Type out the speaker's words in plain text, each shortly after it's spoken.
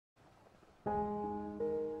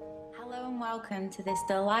Hello and welcome to this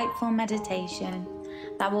delightful meditation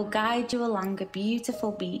that will guide you along a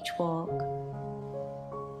beautiful beach walk,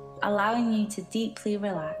 allowing you to deeply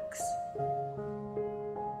relax.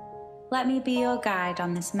 Let me be your guide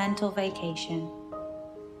on this mental vacation.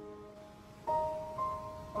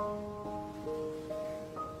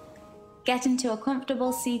 Get into a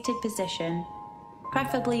comfortable seated position,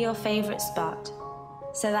 preferably your favourite spot,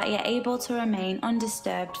 so that you're able to remain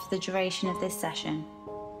undisturbed for the duration of this session.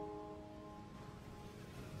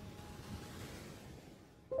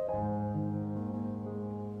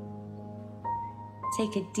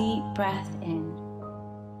 Take a deep breath in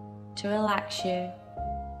to relax you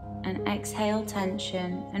and exhale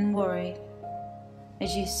tension and worry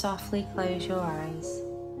as you softly close your eyes.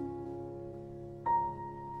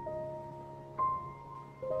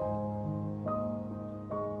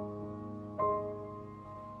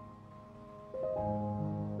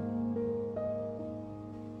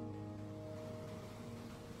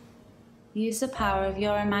 Use the power of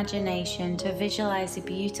your imagination to visualize a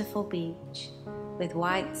beautiful beach with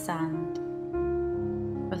white sand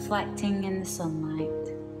reflecting in the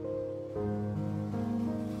sunlight.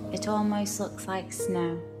 It almost looks like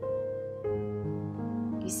snow.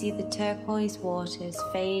 You see the turquoise waters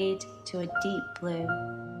fade to a deep blue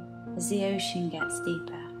as the ocean gets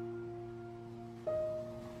deeper.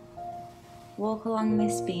 Walk along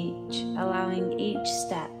this beach, allowing each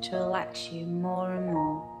step to relax you more and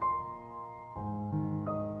more.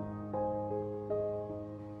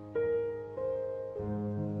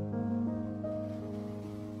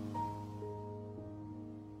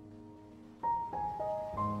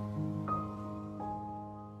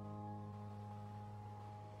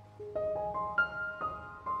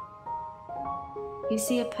 You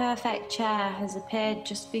see a perfect chair has appeared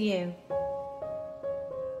just for you,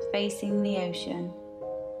 facing the ocean.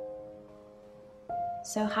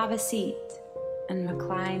 So have a seat and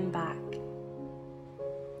recline back.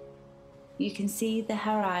 You can see the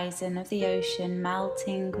horizon of the ocean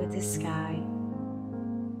melting with the sky.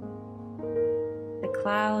 The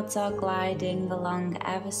clouds are gliding along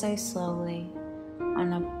ever so slowly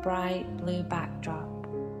on a bright blue backdrop.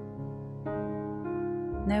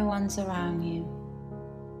 No one's around you.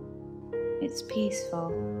 It's peaceful,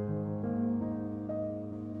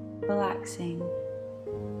 relaxing,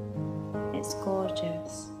 it's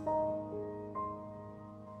gorgeous.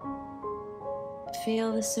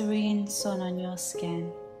 Feel the serene sun on your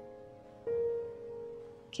skin,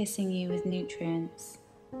 kissing you with nutrients.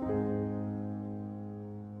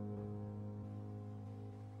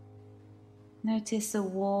 Notice the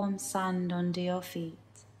warm sand under your feet.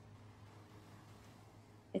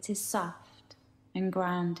 It is soft and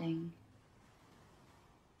grounding.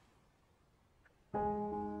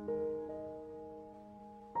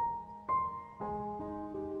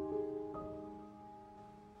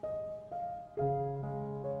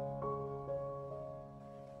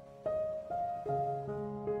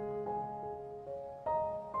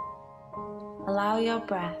 Allow your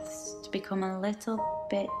breaths to become a little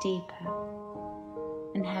bit deeper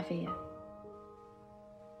and heavier.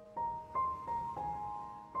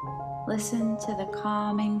 Listen to the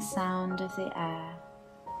calming sound of the air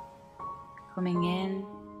coming in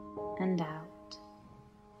and out.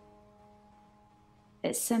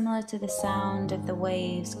 It's similar to the sound of the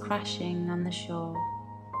waves crashing on the shore.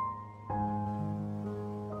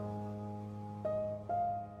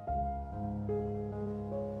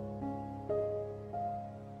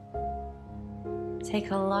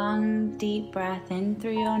 Take a long, deep breath in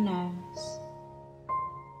through your nose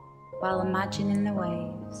while imagining the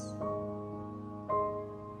waves,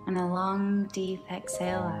 and a long, deep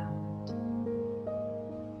exhale out.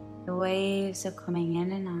 The waves are coming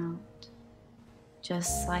in and out,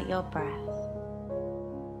 just like your breath.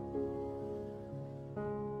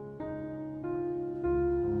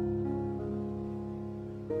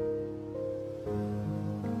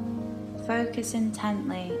 Focus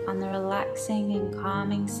intently on the relaxing and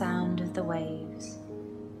calming sound of the waves.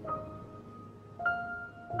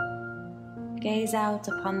 Gaze out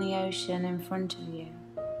upon the ocean in front of you.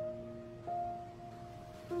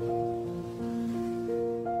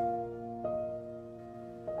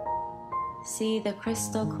 See the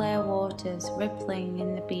crystal clear waters rippling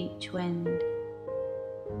in the beach wind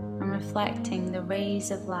and reflecting the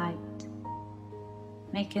rays of light,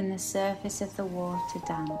 making the surface of the water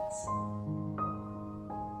dance.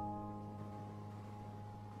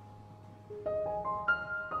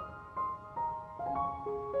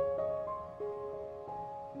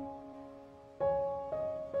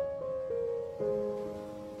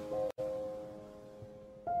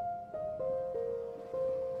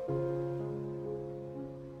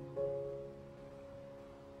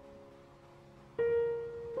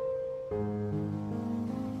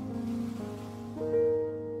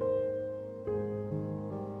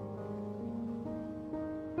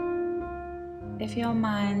 If your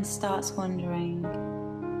mind starts wandering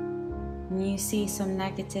and you see some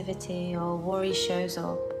negativity or worry shows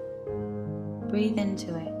up, breathe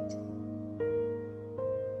into it.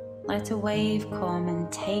 Let a wave come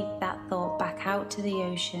and take that thought back out to the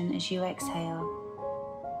ocean as you exhale.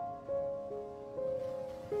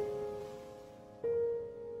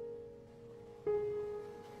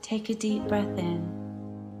 Take a deep breath in.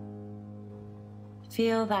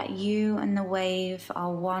 Feel that you and the wave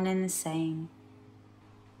are one and the same.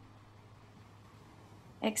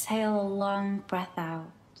 Exhale a long breath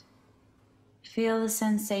out. Feel the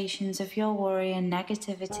sensations of your worry and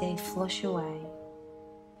negativity flush away,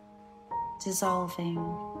 dissolving,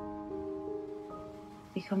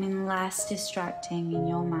 becoming less distracting in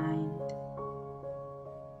your mind.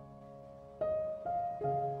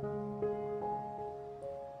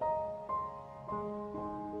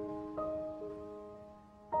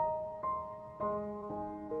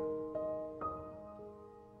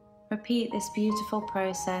 Repeat this beautiful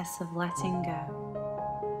process of letting go.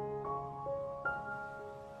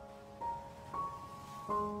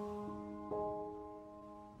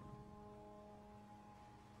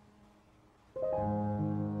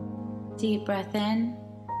 Deep breath in,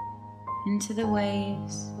 into the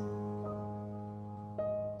waves.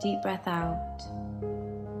 Deep breath out.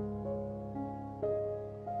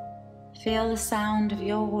 Feel the sound of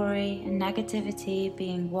your worry and negativity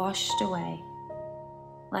being washed away.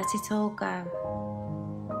 Let it all go.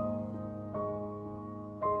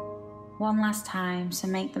 One last time, so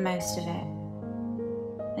make the most of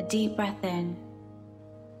it. A deep breath in.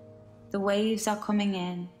 The waves are coming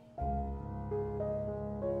in.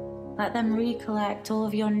 Let them recollect all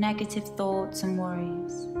of your negative thoughts and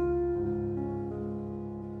worries.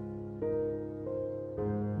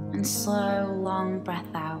 And slow, long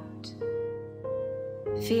breath out.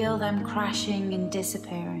 Feel them crashing and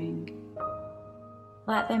disappearing.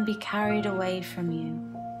 Let them be carried away from you.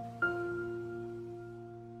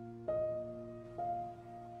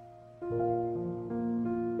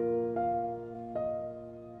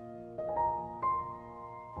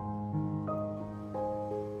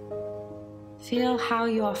 Feel how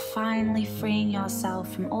you are finally freeing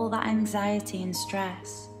yourself from all that anxiety and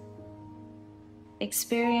stress.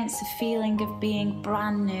 Experience the feeling of being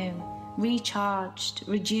brand new, recharged,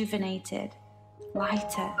 rejuvenated,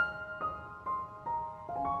 lighter.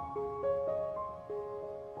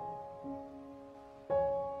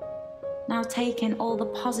 Now take in all the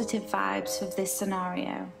positive vibes of this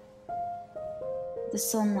scenario. The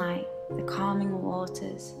sunlight, the calming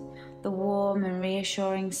waters, the warm and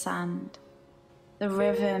reassuring sand, the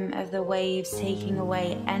rhythm of the waves taking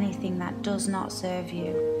away anything that does not serve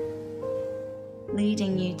you,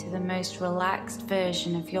 leading you to the most relaxed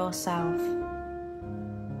version of yourself,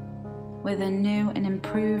 with a new and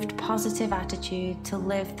improved positive attitude to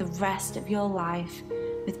live the rest of your life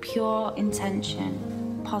with pure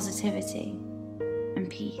intention, positivity, and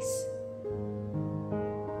peace.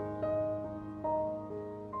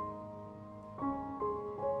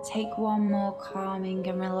 Take one more calming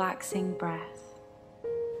and relaxing breath.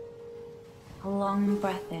 A long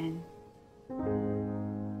breath in.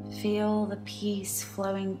 Feel the peace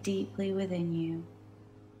flowing deeply within you,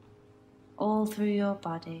 all through your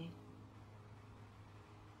body.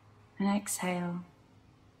 And exhale.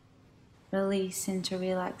 Release into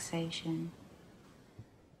relaxation.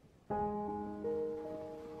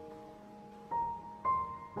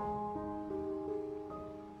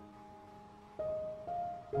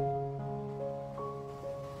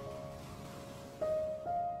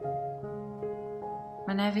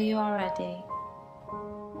 Whenever you are ready,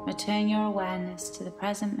 return your awareness to the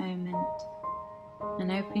present moment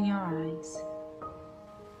and open your eyes.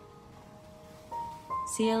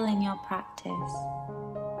 Seal in your practice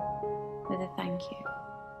with a thank you.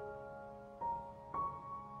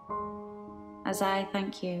 As I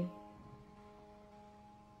thank you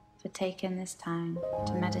for taking this time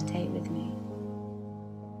to meditate with me.